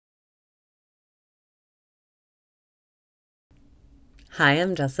Hi,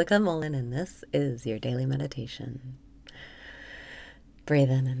 I'm Jessica Mullen, and this is your daily meditation. Breathe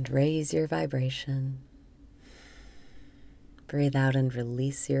in and raise your vibration. Breathe out and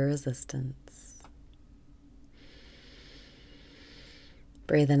release your resistance.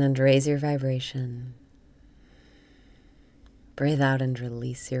 Breathe in and raise your vibration. Breathe out and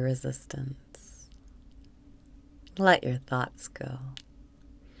release your resistance. Let your thoughts go.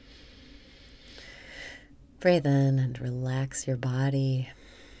 Breathe in and relax your body.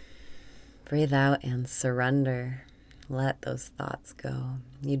 Breathe out and surrender. Let those thoughts go.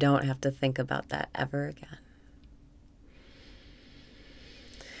 You don't have to think about that ever again.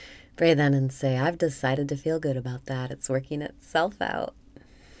 Breathe in and say, I've decided to feel good about that. It's working itself out.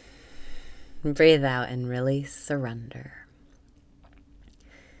 Breathe out and really surrender.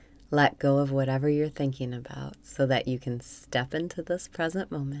 Let go of whatever you're thinking about so that you can step into this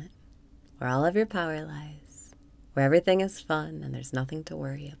present moment where all of your power lies, where everything is fun and there's nothing to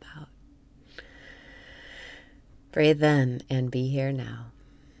worry about. Breathe in and be here now.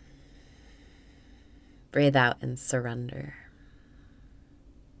 Breathe out and surrender.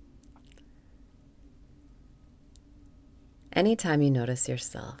 Anytime you notice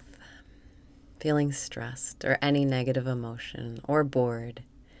yourself feeling stressed or any negative emotion or bored,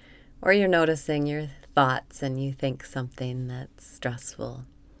 or you're noticing your thoughts and you think something that's stressful,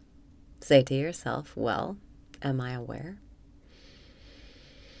 say to yourself, well, am I aware?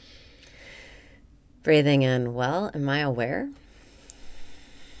 Breathing in, well, am I aware?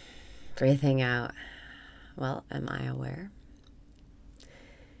 Breathing out, well, am I aware?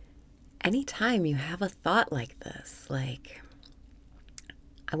 Anytime you have a thought like this, like,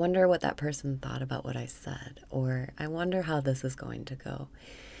 I wonder what that person thought about what I said, or I wonder how this is going to go.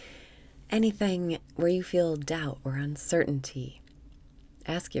 Anything where you feel doubt or uncertainty,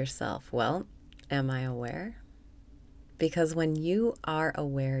 ask yourself, well, am I aware? Because when you are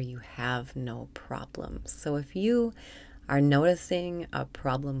aware, you have no problems. So if you are noticing a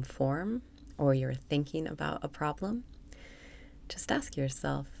problem form or you're thinking about a problem, just ask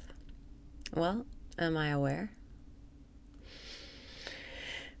yourself, well, am I aware?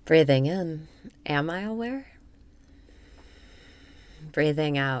 Breathing in, am I aware?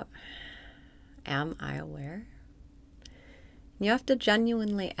 Breathing out, am I aware? You have to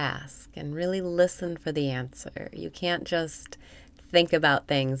genuinely ask and really listen for the answer. You can't just think about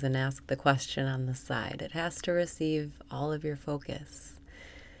things and ask the question on the side. It has to receive all of your focus.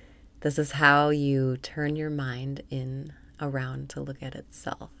 This is how you turn your mind in around to look at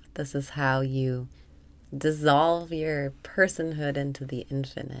itself. This is how you dissolve your personhood into the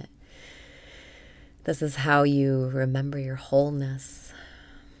infinite. This is how you remember your wholeness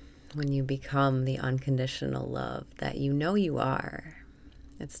when you become the unconditional love that you know you are.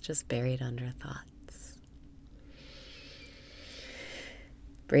 It's just buried under thoughts.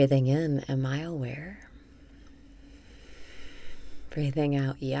 Breathing in, am I aware? Breathing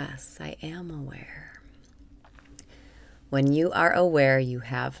out, yes, I am aware. When you are aware, you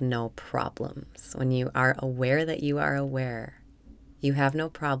have no problems. When you are aware that you are aware, you have no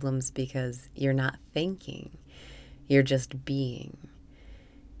problems because you're not thinking. You're just being.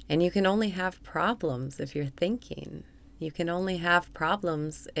 And you can only have problems if you're thinking. You can only have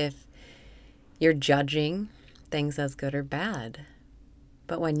problems if you're judging things as good or bad.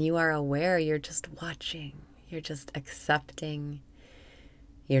 But when you are aware, you're just watching. You're just accepting.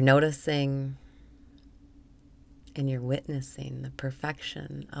 You're noticing. And you're witnessing the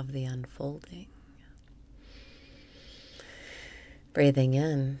perfection of the unfolding. Breathing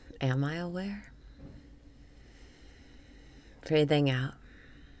in, am I aware? Breathing out.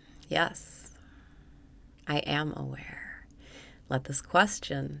 Yes, I am aware. Let this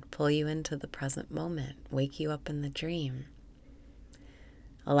question pull you into the present moment, wake you up in the dream.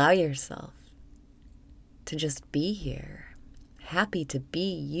 Allow yourself to just be here, happy to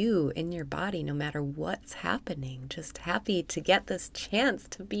be you in your body no matter what's happening, just happy to get this chance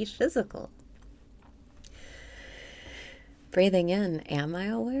to be physical. Breathing in, am I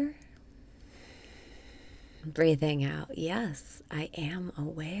aware? Breathing out, yes, I am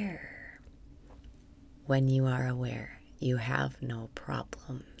aware. When you are aware, you have no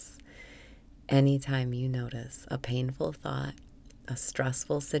problems. Anytime you notice a painful thought, a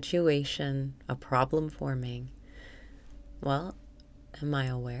stressful situation, a problem forming, well, am I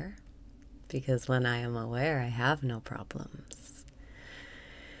aware? Because when I am aware, I have no problems.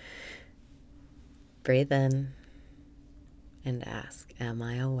 Breathe in and ask, am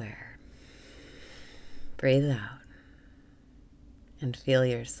I aware? Breathe out and feel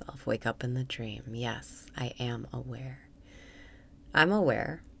yourself wake up in the dream. Yes, I am aware. I'm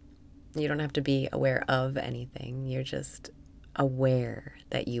aware. You don't have to be aware of anything. You're just aware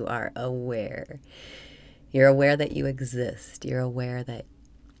that you are aware. You're aware that you exist. You're aware that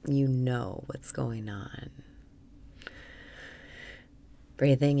you know what's going on.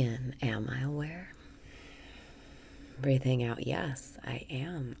 Breathing in, am I aware? Breathing out, yes, I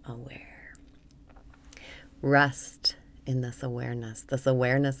am aware. Rest in this awareness. This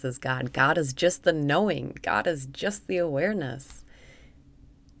awareness is God. God is just the knowing. God is just the awareness.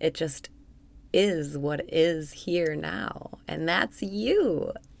 It just is what is here now. And that's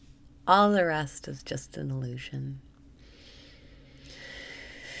you. All the rest is just an illusion.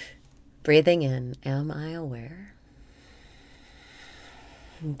 Breathing in, am I aware?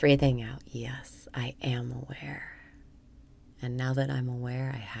 Breathing out, yes, I am aware. And now that I'm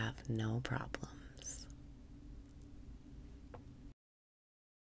aware, I have no problem.